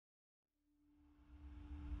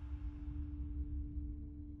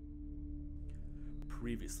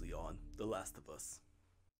Previously on The Last of Us.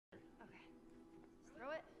 Okay. Just throw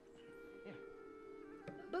it. Yeah.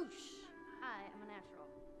 Boosh! Hi, I'm a natural.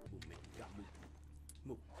 Move, man. You gotta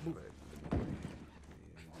move. Move.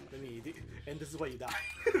 Let me. And this is why you die.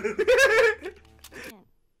 Can't.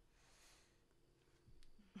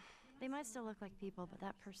 They might still look like people, but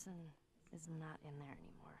that person is not in there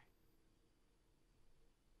anymore.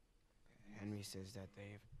 Henry says that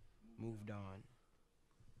they've moved on,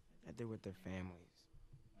 that they're with their families,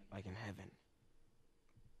 like in heaven.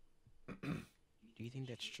 Do you think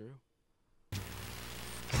that's true?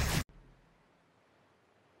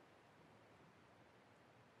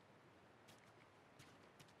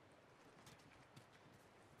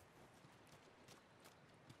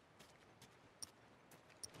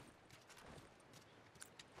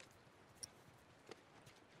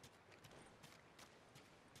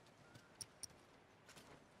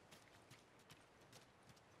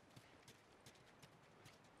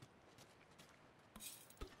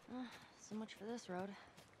 So much for this road.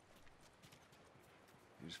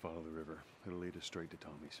 You just follow the river. It'll lead us straight to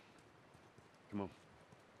Tommy's. Come on.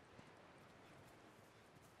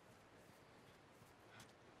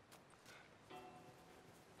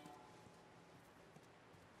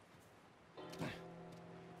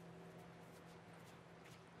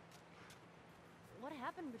 What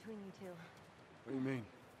happened between you two? What do you mean?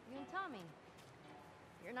 You and Tommy.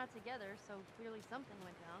 You're not together, so clearly something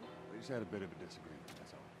went down. We just had a bit of a disagreement,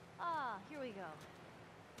 that's all. Ah, here we go.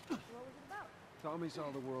 So what was it about? Tommy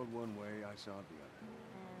saw the world one way, I saw it the other.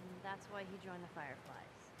 And that's why he joined the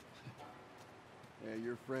Fireflies. Yeah,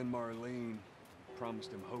 your friend Marlene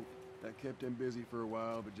promised him hope. That kept him busy for a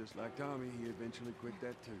while, but just like Tommy, he eventually quit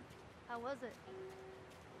that too. How was it?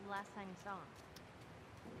 The last time you saw him?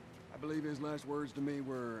 I believe his last words to me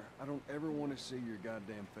were, I don't ever want to see your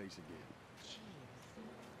goddamn face again. Jeez.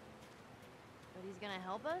 But he's gonna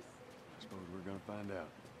help us? I suppose we're gonna find out.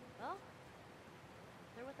 Well,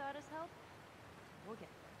 if they're without his help, we'll get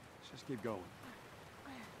there. Let's just keep going.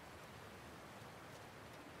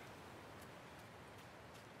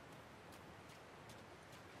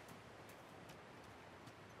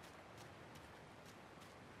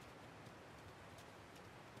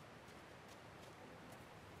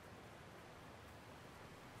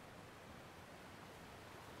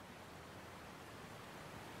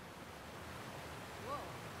 Whoa,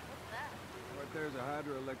 what's that? Right there's a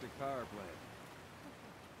hydroelectric power plant.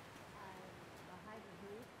 A hydro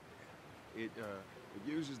who? It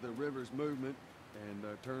uses the river's movement and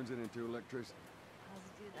turns it into electricity. How does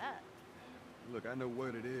it do that? Look, I know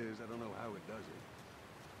what it is. I don't know how it does it.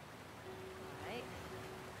 Right.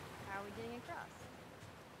 How are we getting across?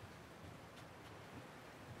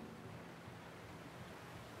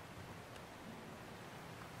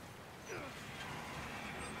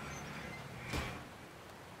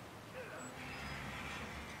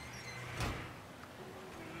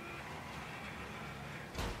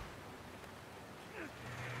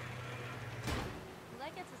 Well,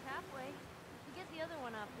 that gets us halfway. If we get the other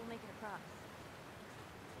one up, we'll make it across.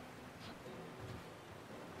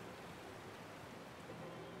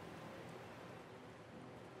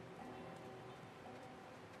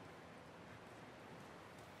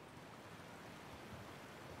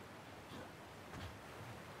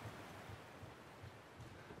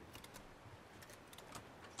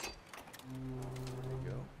 There you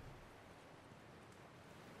go.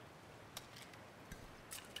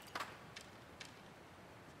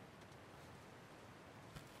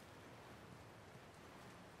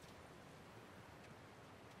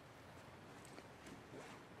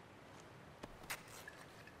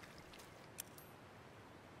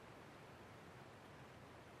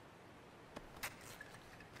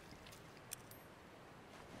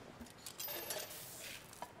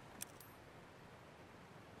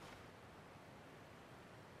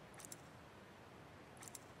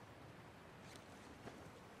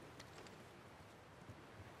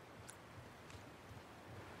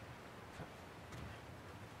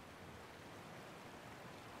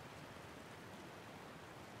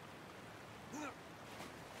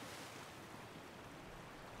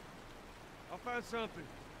 I'll find something.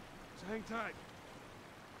 So hang tight.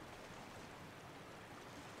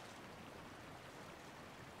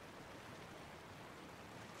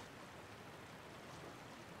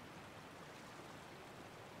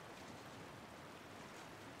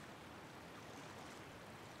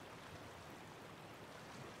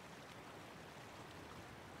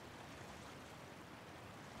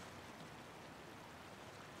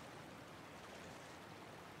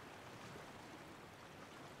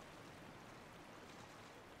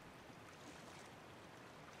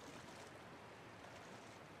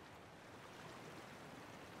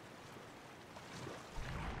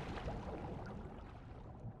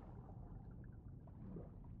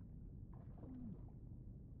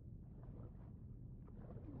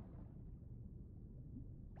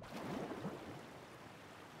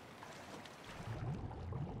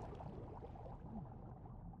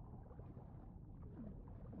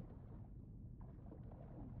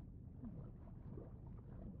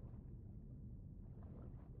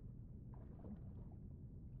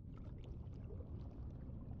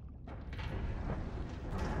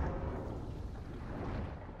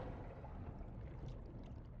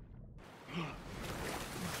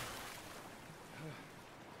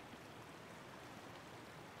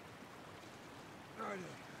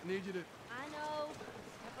 need you to... I know.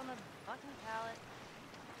 Step on a fucking pallet.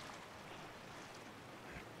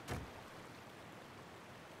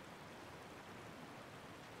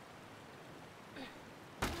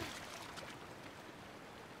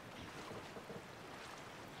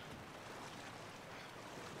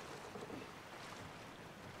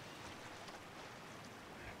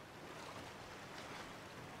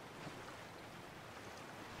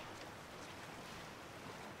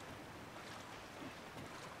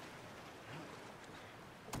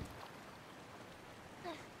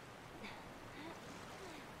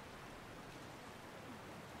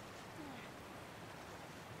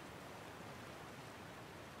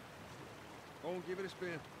 Oh, give it a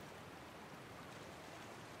spin.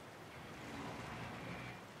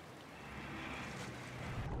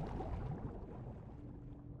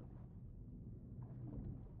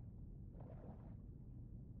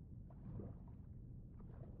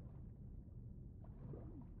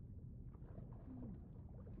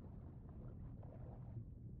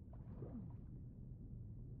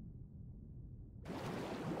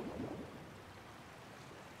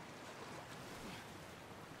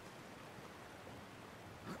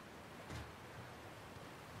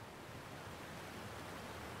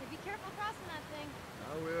 Hey, be careful crossing that thing.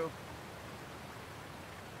 I will.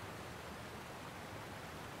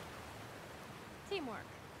 Teamwork.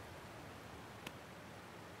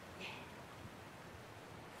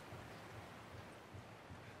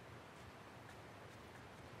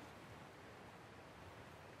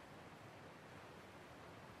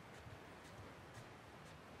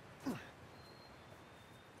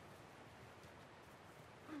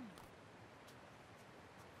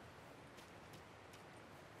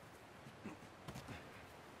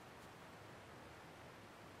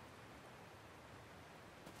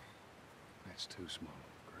 That's too small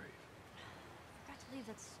of a grave. Forgot to leave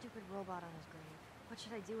that stupid robot on his grave. What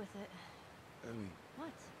should I do with it? Ellie,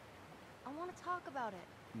 What? I want to talk about it.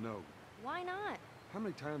 no. Why not? How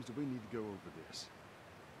many times do we need to go over this?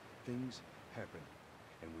 Things happen,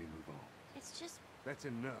 and we move on. It's just... That's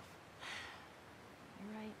enough.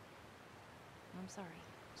 You're right. I'm sorry.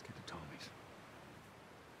 Let's get to Tommy's.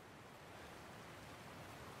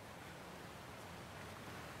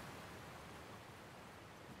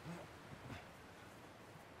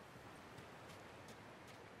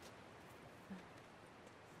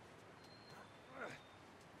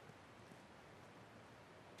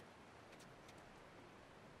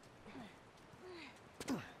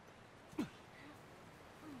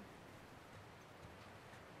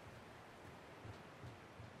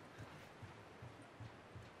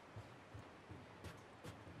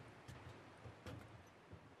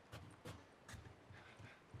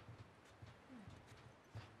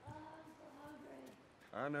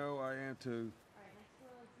 I know, I am too. Alright, next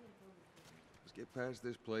one, let's see if Let's get past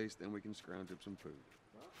this place, then we can scrounge up some food.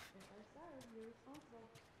 Well, if I started, you're responsible.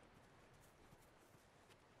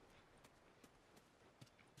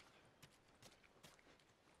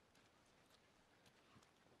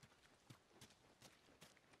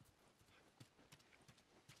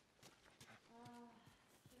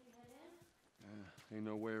 Should we head in? Ain't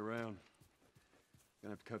no way around.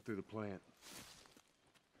 Gonna have to cut through the plant.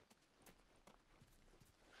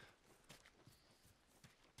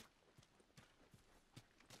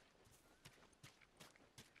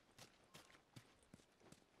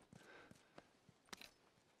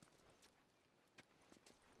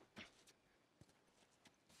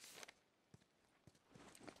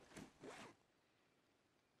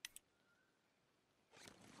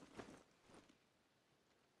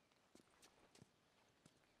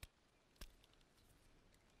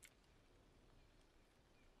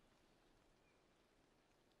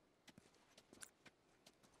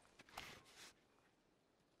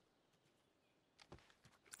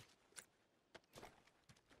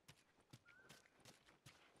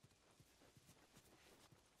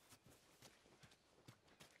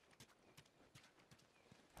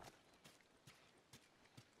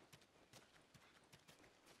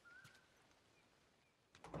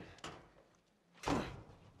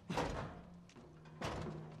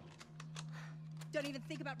 Don't even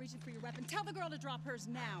think about reaching for your weapon. Tell the girl to drop hers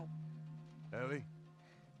now. Ellie?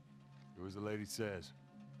 Do as the lady says.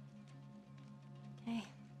 Hey.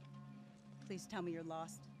 Please tell me you're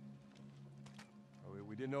lost. Oh,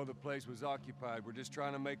 we didn't know the place was occupied. We're just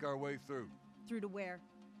trying to make our way through. Through to where?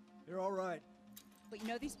 They're all right. But you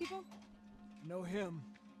know these people? Know him.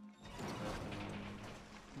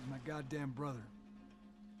 He's my goddamn brother.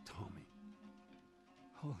 Tommy.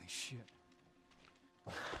 Holy shit.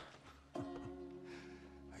 How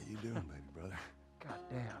you doing, baby brother?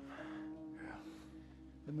 Goddamn. Yeah.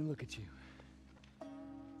 Let me look at you.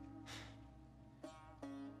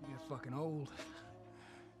 fucking old.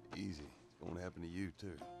 Easy. It's gonna happen to you,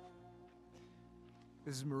 too.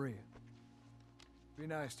 This is Maria. Be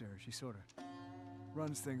nice to her. She sort of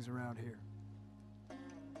runs things around here.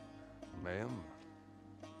 Ma'am,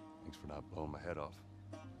 thanks for not blowing my head off.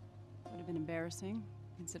 Would have been embarrassing,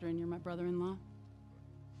 considering you're my brother-in-law.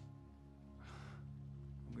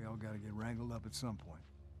 We all gotta get wrangled up at some point.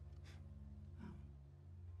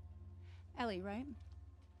 Ellie, right?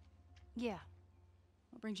 Yeah.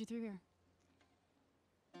 What brings you through here?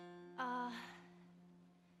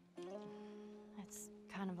 That's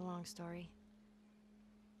kind of a long story.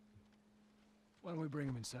 Why don't we bring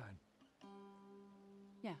him inside?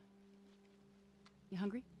 Yeah. You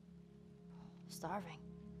hungry? Starving.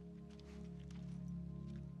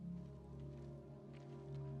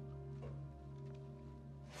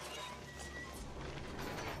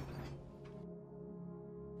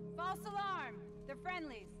 False alarm! They're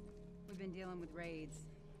friendlies. We've been dealing with raids.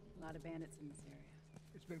 A lot of bandits in this area.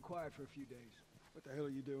 It's been quiet for a few days. What the hell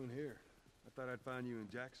are you doing here? I thought I'd find you in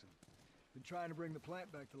Jackson. Been trying to bring the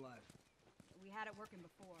plant back to life. We had it working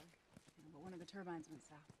before, but one of the turbines went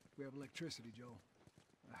south. We have electricity, Joel.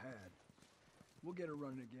 I had. We'll get her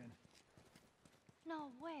running again.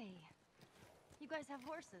 No way. You guys have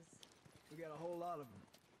horses. We got a whole lot of them.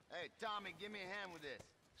 Hey, Tommy, give me a hand with this.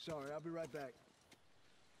 Sorry, I'll be right back.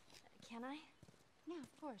 Can I? Yeah,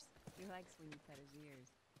 of course. He likes when you cut his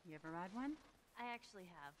ears. You ever ride one? I actually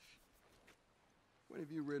have. When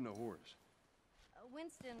have you ridden a horse?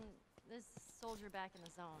 Winston, this soldier back in the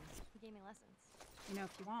zone, he gave me lessons. You know,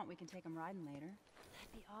 if you want, we can take him riding later.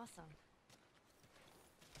 That'd be awesome.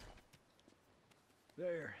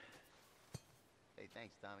 There. Hey,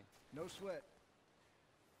 thanks, Tommy. No sweat.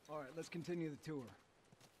 All right, let's continue the tour.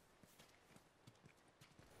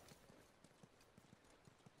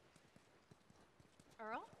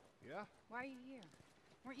 Earl? Yeah? Why are you here?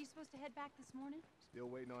 Weren't you supposed to head back this morning? Still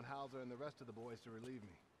waiting on Hauser and the rest of the boys to relieve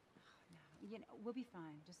me. No, you know, we'll be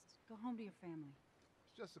fine. Just go home to your family.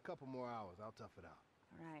 It's just a couple more hours. I'll tough it out.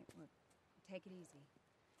 All right, well, take it easy.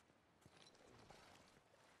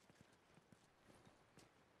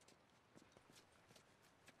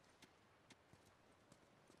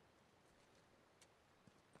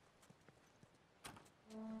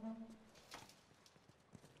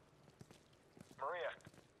 Maria,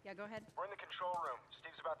 Yeah, go ahead. we're in the control room.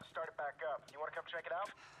 Steve's about to start it back up. You want to come check it out?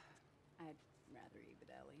 I'd rather eat with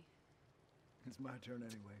Ellie. It's my turn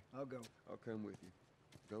anyway. I'll go. I'll come with you.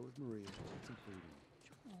 Go with Maria. Get some food in.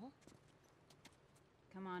 Joel?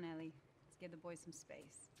 Come on, Ellie. Let's give the boys some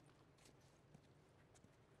space.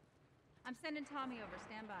 I'm sending Tommy over.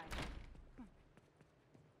 Stand by.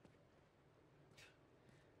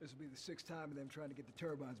 This will be the 6th time of them trying to get the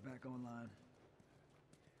turbines back online.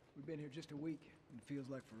 We've been here just a week, and it feels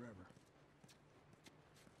like forever.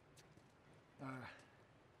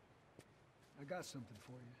 I got something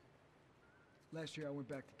for you. Last year I went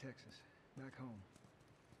back to Texas, back home.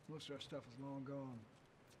 Most of our stuff is long gone.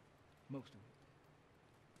 Most of it.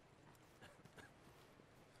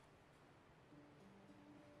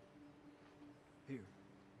 Here.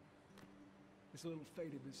 It's a little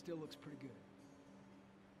faded, but it still looks pretty good.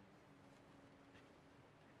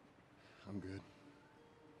 I'm good.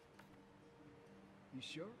 You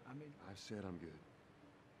sure? I mean... I've said I'm good.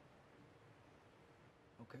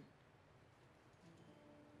 Okay.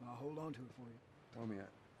 I'll hold on to it for you. Tommy,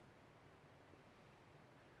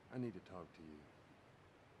 I need to talk to you.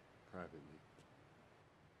 Privately.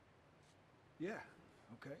 Yeah,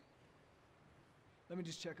 okay. Let me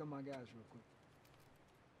just check on my guys real quick.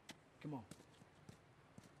 Come on.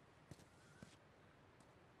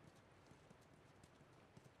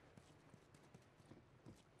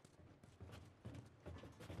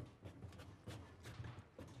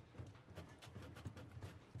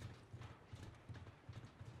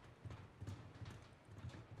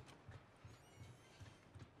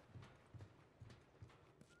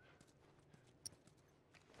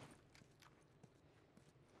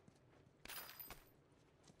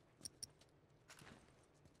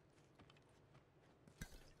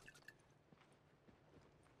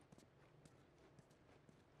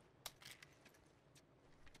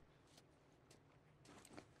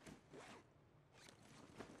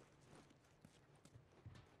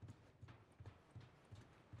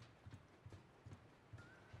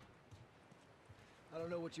 I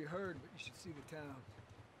don't know what you heard, but you should see the town.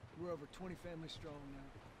 We're over 20 families strong now.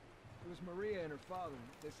 It was Maria and her father.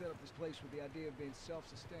 They set up this place with the idea of being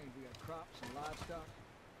self-sustained. We got crops and livestock.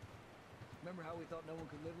 Remember how we thought no one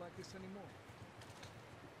could live like this anymore?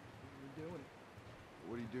 We're doing it.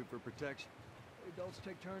 What do you do for protection? The adults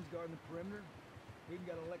take turns guarding the perimeter. We even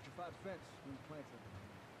got an electrified fence when the plants up.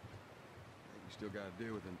 You still gotta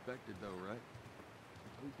deal with infected though, right?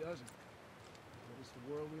 Who doesn't? But it's the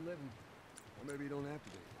world we live in. Or maybe you don't have to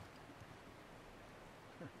be.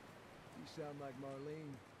 You sound like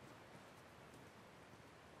Marlene.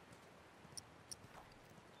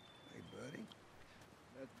 Hey, buddy.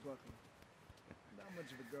 That's Buckley. Not much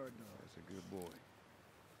of a guard dog. That's a good boy.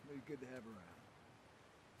 But he's good to have around.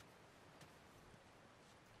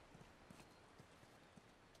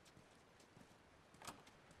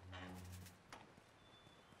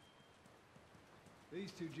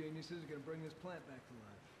 These two geniuses are gonna bring this plant back to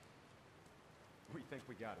life. We think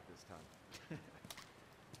we got it this time.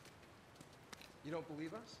 You don't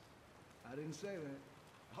believe us? I didn't say that.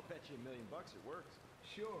 I'll bet you $1 million it works.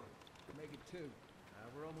 Sure. Make it 2.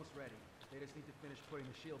 We're almost ready. They just need to finish putting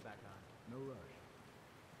the shield back on. No rush.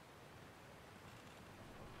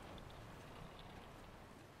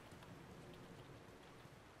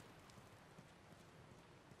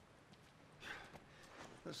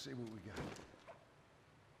 Let's see what we got.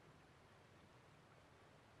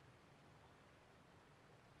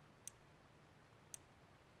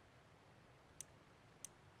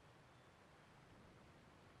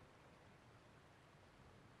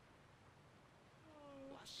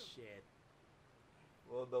 Shit.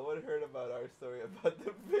 Well, no one heard about our story about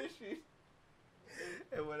the fishing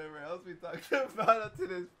and whatever else we talked about up to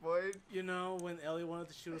this point. You know, when Ellie wanted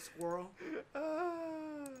to shoot a squirrel?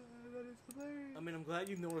 That is hilarious. I mean, I'm glad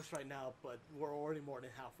you noticed right now, but we're already more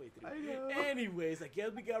than halfway through. I know. Anyways, I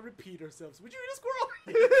guess we gotta repeat ourselves. Would you eat a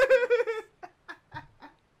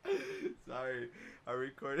squirrel? Sorry, our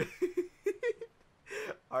recording.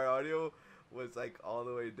 Our audio was like all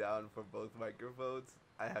the way down for both microphones.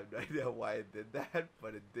 I have no idea why it did that,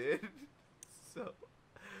 but it did. So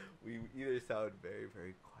we either sound very,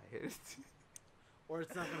 very quiet, or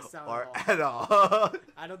it's not gonna sound or at all.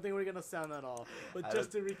 I don't think we're gonna sound at all. But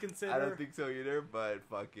just to reconsider. I don't think so either. But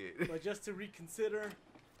fuck it. But just to reconsider,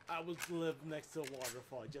 I would live next to a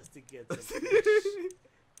waterfall just to get some fish.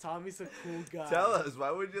 Tommy's a cool guy. Tell us, why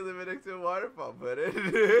would you live next to a waterfall? Put it.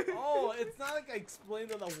 Oh, it's not like I explained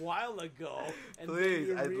it a while ago. And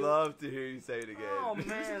please, I'd love to hear you say it again. Oh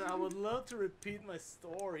man, I would love to repeat my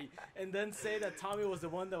story and then say that Tommy was the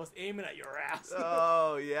one that was aiming at your ass.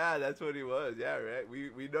 Oh yeah, that's what he was. Yeah, right.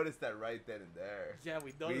 We noticed that right then and there. Yeah,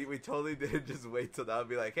 we noticed. We totally didn't just wait till now and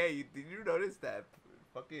be like, hey, did you notice that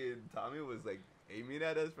fucking Tommy was like aiming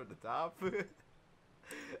at us from the top?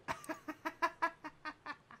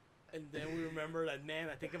 And then we remember that, man,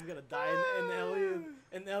 I think I'm gonna die.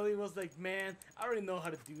 And Ellie was like, man, I already know how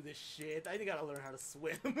to do this shit. I gotta learn how to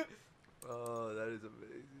swim. Oh, that is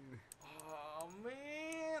amazing. Oh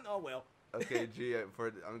man. Oh well. Okay, G,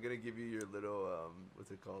 I'm gonna give you your little what's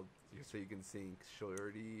it called? So you can sing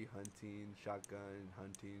shorty, hunting, shotgun,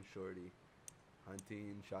 hunting, shorty,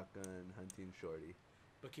 hunting, shotgun, hunting, shorty.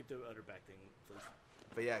 But keep the other back thing, please.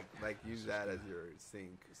 But yeah, like use that as your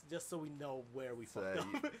sync. Just so we know where we fucked up.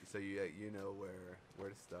 So you know where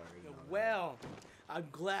to start. Well, I'm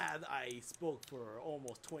glad I spoke for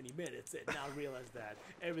almost 20 minutes and now realize that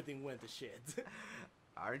everything went to shit.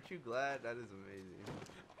 Aren't you glad? That is amazing.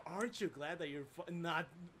 Aren't you glad that you're not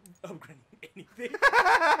upgrading anything?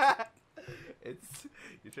 It's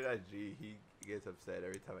you should ask G. He gets upset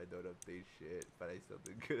every time I don't update shit, but I still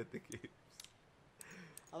do good at the game.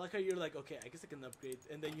 I like how you're like, okay, I guess I can upgrade,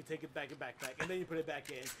 and then you take it back in backpack, and then you put it back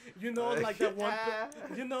in. You know, like that one.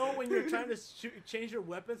 You know when you're trying to change your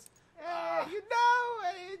weapons. You know,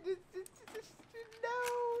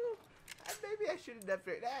 maybe I shouldn't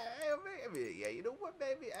upgrade. Maybe, yeah, you know what?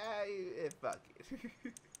 Maybe fuck it. What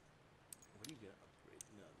are you gonna upgrade?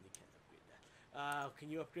 No, you can't upgrade that. Can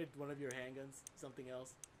you upgrade one of your handguns? Something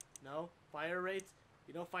else? No? Fire rate?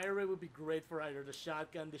 You know, fire rate would be great for either the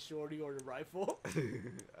shotgun, the shorty, or the rifle. I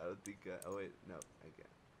don't think. Oh wait, no, I can't.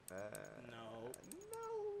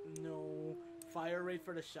 No. Fire rate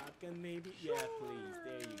for the shotgun, maybe. Sure. Yeah, please.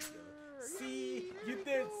 There you go. See, you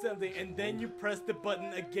did something, and then you press the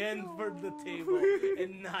button again for the table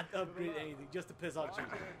and not upgrade anything just to piss off you.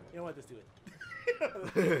 You know what? Let's do it.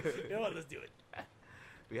 You know what? Let's do it.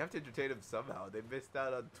 We have to entertain them somehow. They missed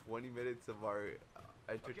out on 20 minutes of our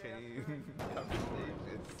entertaining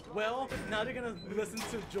conversations. Well, now they're gonna listen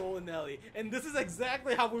to Joel and Ellie, and this is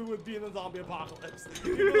exactly how we would be in a zombie apocalypse.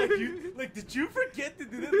 Did you forget to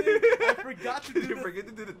do the thing? I forgot to do. Did you forget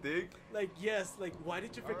to do the thing? Like, yes. Like, why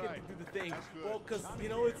did you forget to do the thing? Well, cause you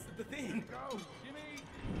know it's the thing. Go. Give me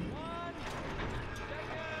 1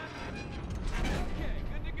 second. Okay,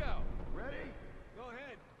 good to go. Ready? Go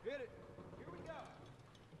ahead. Hit it. Here we go.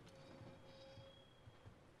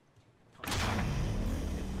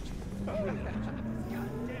 God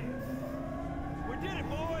damn. We did it,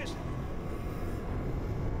 boys.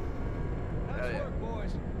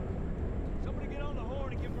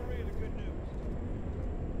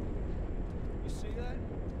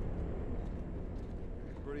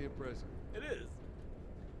 pretty impressive. It is.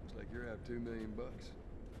 Looks like you're out $2 million.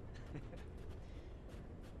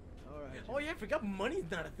 All right. Oh yeah, I forgot money's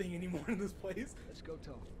not a thing anymore in this place. Let's go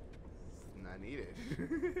talk. It's not needed.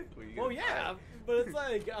 Oh yeah, but it's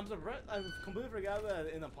like I'm surprised. I completely forgot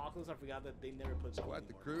that in Apocalypse. I forgot that they never put. Quite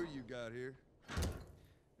the crew you got here.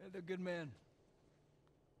 Yeah, they're good men.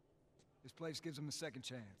 This place gives them a second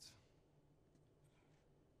chance.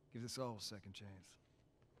 Gives us all a second chance.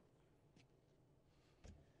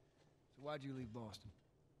 So why'd you leave Boston?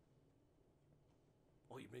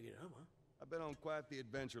 Oh, you bring it up, huh? I've been on quite the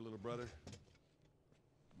adventure, little brother.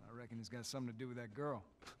 I reckon it's got something to do with that girl.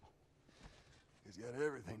 It's got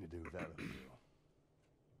everything to do with that little girl.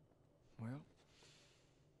 Well,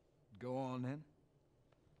 go on then.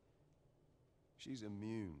 She's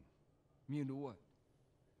immune. Immune to what?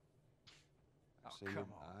 Oh, Seen her, come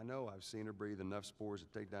on. I know. I've seen her breathe enough spores to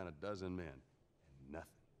take down a dozen men. And nothing.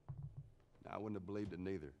 Now, I wouldn't have believed it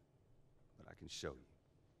neither. But I can show you.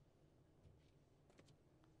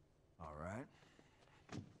 All right.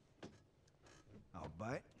 I'll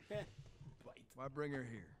bite. Bite. Why bring her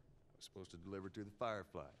here? I was supposed to deliver to the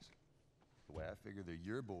Fireflies. The way I figure they're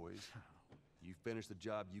your boys. You finish the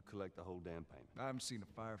job, you collect the whole damn payment. I haven't seen a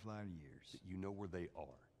Firefly in years. You know where they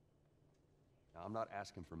are. Now, I'm not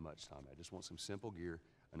asking for much, Tommy. I just want some simple gear,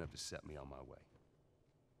 enough to set me on my way.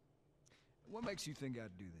 What makes you think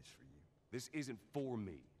I'd do this for you? This isn't for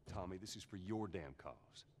me, Tommy. This is for your damn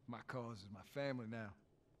cause. My cause is my family now.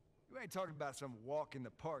 You ain't talking about some walk in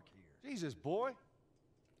the park here. Jesus, boy.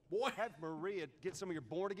 Boy, have Maria get some of your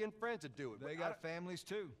born-again friends to do it. They got families,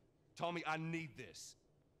 too. Tommy, I need this.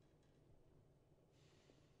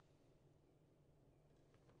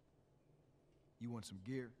 You want some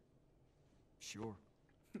gear? Sure.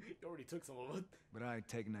 You already took some of it. But I ain't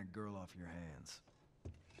taking that girl off your hands.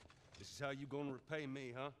 This is how you gonna repay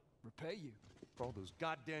me, huh? Repay you? For all those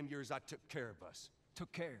goddamn years I took care of us.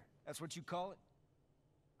 Took care? That's what you call it?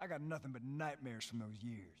 I got nothing but nightmares from those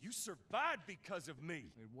years. You survived because of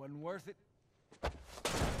me. It wasn't worth it. I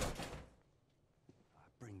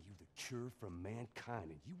bring you the cure from mankind,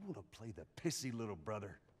 and you want to play the pissy little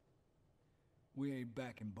brother. We ain't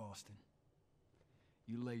back in Boston.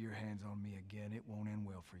 You lay your hands on me again, it won't end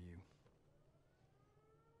well for you.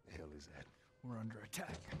 The hell is that? We're under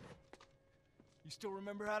attack. You still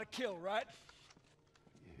remember how to kill, right?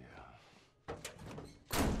 Yeah.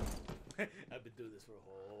 I've been doing this for a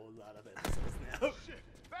whole lot of episodes now. Shit!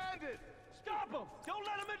 Bandit! Stop him! Don't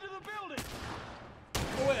let him into the building!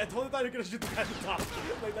 Oh wait, I totally thought you were gonna shoot the guy at the top.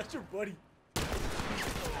 Like, that's your buddy.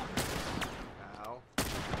 Ow.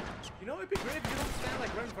 You know, it'd be great if you don't stand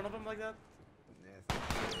like right in front of him like that.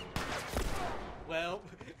 Nasty. Well,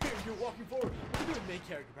 if you're walking forward, you can do a main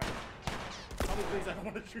character practice. Probably please, I don't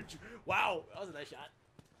want to shoot you. Wow, that was a nice shot.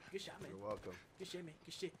 Good shot, man. You're welcome. Good shit, man.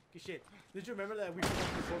 Good shit. Good shit. Did you remember that we were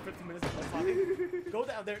before 15 minutes of us talking? Go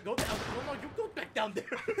down there. Go down. No, you go back down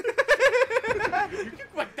there. You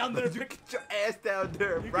get back down there. You get your ass down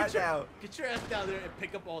there right now. Get your ass down there and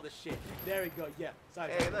pick up all the shit. There we go. Yeah.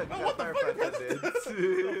 Sorry. Hey, look. Oh, what the fuck?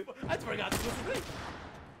 I forgot this was the thing.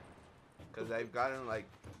 Because I've gotten like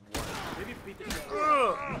one. Maybe beat the shit.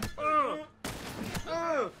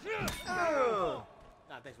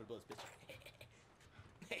 Nah, thanks for the bullets, bitch.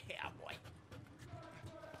 Yeah, boy.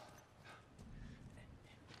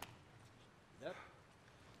 Yep.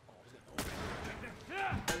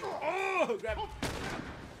 Oh, grab it.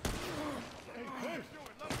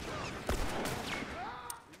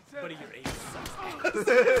 Buddy, your aim sucks.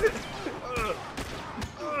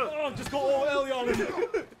 Oh, just go all Ellie on him.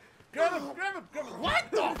 Grab him, grab him, grab him. What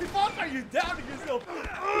the fuck are you doubting yourself?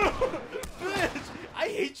 Bitch, I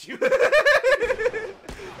hate you.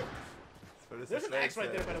 There's an X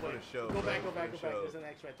right there, by the way. Go back, go back, go back. There's an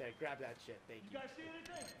X right there. Grab that shit. Thank you. You guys see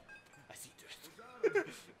anything? I see dirt.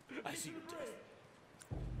 I see your dirt.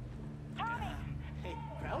 Hey,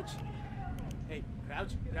 crouch. Hey,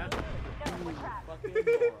 crouch, crouch. Ooh, fucking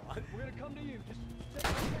moron. We're gonna come to you. Just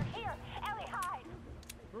You're here. Ellie, hide.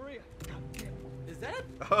 Maria. God damn it. Is that?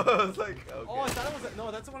 I was like, okay. Oh, I thought it was.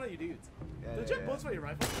 No, that's one of you dudes. Yeah, Don't you have bullets for your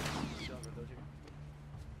rifle? Don't you?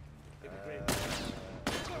 It'd be great.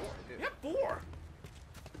 You have 4.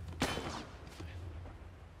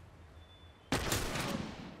 You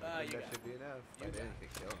that got should be enough. I didn't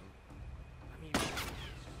get killed. I mean,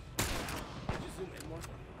 did you zoom in more?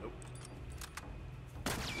 Nope.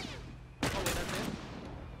 Oh, wait, that's it?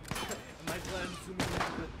 Am I glad I'm zooming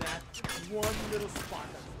in with that one little spot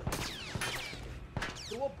that's left?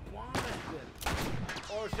 Throw a bomb at him.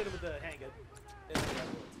 Or shoot him with the handgun.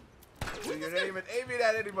 Dude, you're not even aiming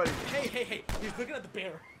at anybody. Hey, hey, hey. He's looking at the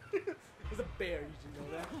bear. There's a bear, you should know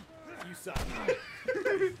that. You suck.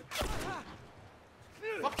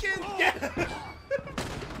 Fucking yeah!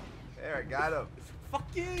 There, I got him.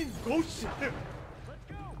 Fucking go shit!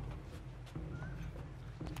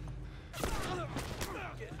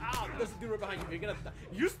 Get out! There's a dude right behind you. You're gonna die.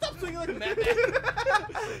 You stop swinging like a madman!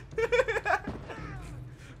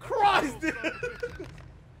 Christ, dude!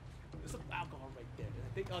 There's some alcohol right there.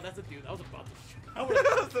 I think. Oh, that's a dude. I was about to shoot. I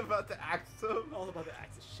was about to axe him. I was about to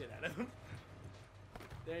axe the shit out of him.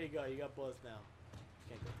 There you go. You got bullets now.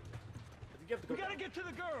 Can't go through there. You have to go We gotta down. get to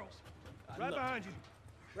the girls. No. Right behind you.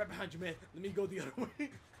 Right behind you, man. Let me go the other way.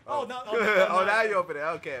 Oh, no. Oh, now you open it.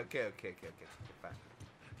 Okay. Fine.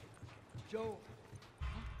 Joe,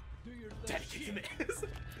 do your Daddy thing. kicks in the ass.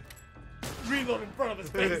 Reload in front of his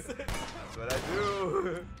face. That's what I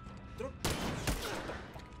do. Thank you.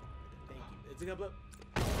 It's a couple of...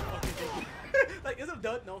 Okay, thank you. Like, is it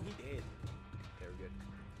done? No, he did. Okay, we're good.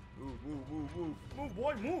 Move. Move,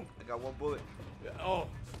 boy, move. I got one bullet. Oh,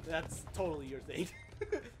 that's totally your thing.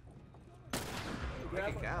 Make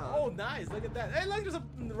it count. Oh, nice. Look at that. Hey, look, there's a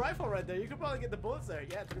rifle right there. You could probably get the bullets there.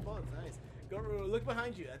 Yeah, 3 bullets. Nice. Go look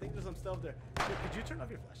behind you. I think there's some stuff there. Could you turn off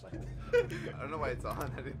your flashlight? I don't know why it's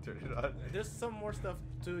on. I didn't turn it on. There's some more stuff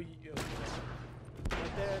too.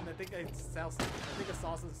 Right there, and I think I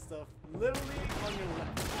saw some stuff literally on your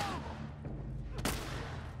left.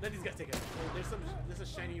 Let these guys take it. There's a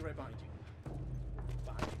shiny right behind you.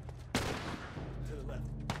 Behind you. To the left.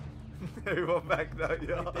 Everyone back now,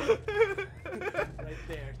 yo. Right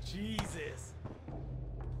there. Jesus.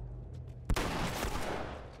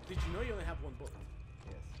 Did you know you only have 1 bullet?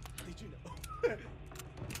 Yes. Did you know?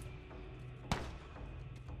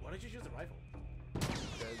 Why don't you use the rifle?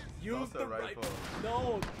 Use the rifle.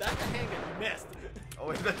 No, that's a handgun. You missed. Oh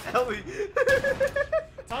wait, that's Ellie.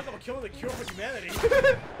 Talk about killing the cure for humanity.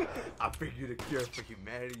 I figured a cure for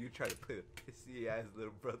humanity. You try to play the pissy ass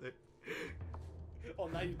little brother. Oh,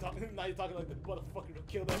 now you're talking like the motherfucker who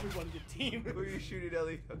killed everyone in your team. Who are you shooting,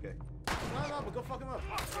 Ellie? Okay. No, but go fuck him up.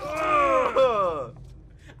 Oh!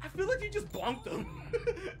 I feel like you just bonked him.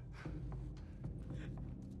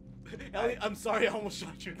 Ellie, I'm sorry I almost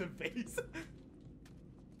shot you in the face.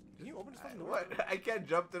 Can you open this fucking door? What? I can't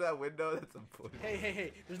jump through that window? That's important.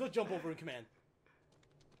 Hey. There's no jump over in command.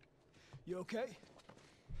 You okay?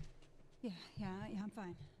 Yeah, I'm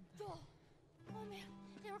fine. Oh man,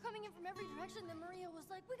 they were coming in from every direction. Then Maria was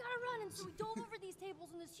like, "We gotta run!" And so we dove over these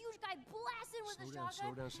tables, and this huge guy blasted with a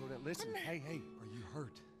shotgun. Slow down. Listen, hey, are you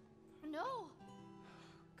hurt? No.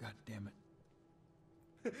 God damn it.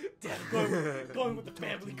 Dad, going with the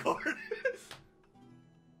family card.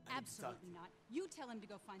 Absolutely not. You tell him to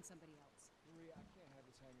go find somebody else. Maria, I can't have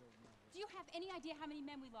this hanging over my head. Do you have any idea how many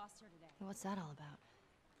men we lost here today? What's that all about?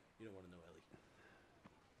 You don't want to know, Ellie.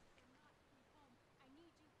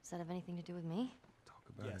 Does that have anything to do with me? Talk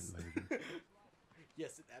about Yes. it later.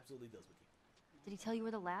 Yes, it absolutely does with you. Did he tell you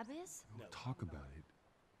where the lab is? No. Talk about it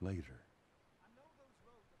later.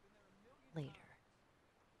 Later. Right.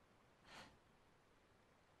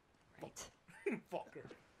 Fucker.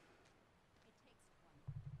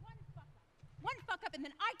 One fuck up and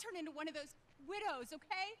then I turn into one of those widows,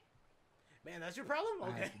 okay? Man, that's your problem? I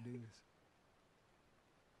Okay. have to do this.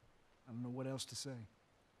 I don't know what else to say.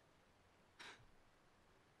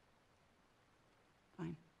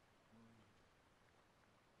 Fine.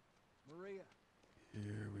 Maria.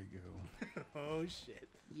 Here we go. Oh, shit.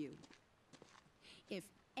 You. If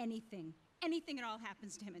anything at all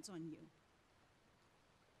happens to him, it's on you.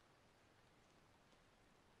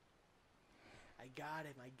 I got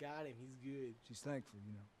him. He's good. She's thankful,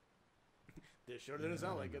 you know. This sure didn't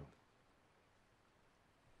sound like it.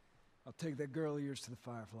 I'll take that girl of yours to the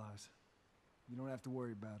Fireflies. You don't have to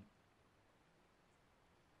worry about it.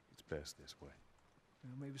 It's best this way.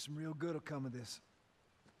 Well, maybe some real good will come of this.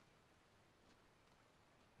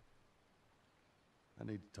 I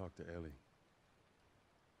need to talk to Ellie.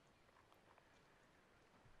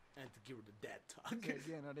 And to give her the dad talk. Okay,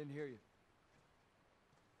 again, I didn't hear you.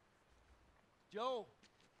 Joe!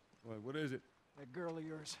 What is it? That girl of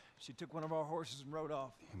yours. She took one of our horses and rode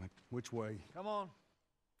off. Damn it. Which way? Come on.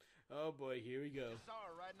 Oh boy, here we go. Saw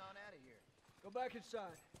her riding on out of here. Go back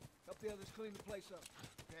inside. Help the others clean the place up.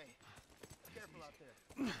 Okay. Careful out there.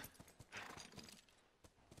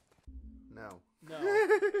 No. No.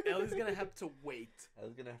 Ellie's gonna have to wait.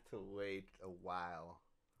 Ellie's gonna have to wait a while.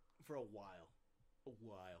 For a while.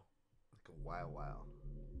 Like a while.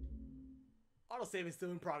 Auto saving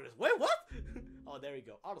still in progress. Wait, what? Oh, there we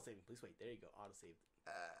go. Auto saving. Please wait. There you go. Auto save.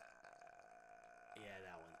 Yeah,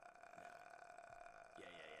 that one. Yeah.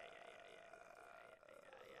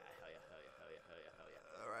 Hell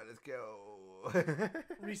yeah. Alright, let's go.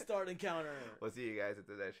 Restart encounter. We'll see you guys at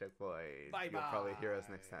the next checkpoint. Bye You'll bye. probably hear us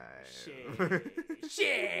next time. Shit.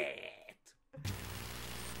 Shit.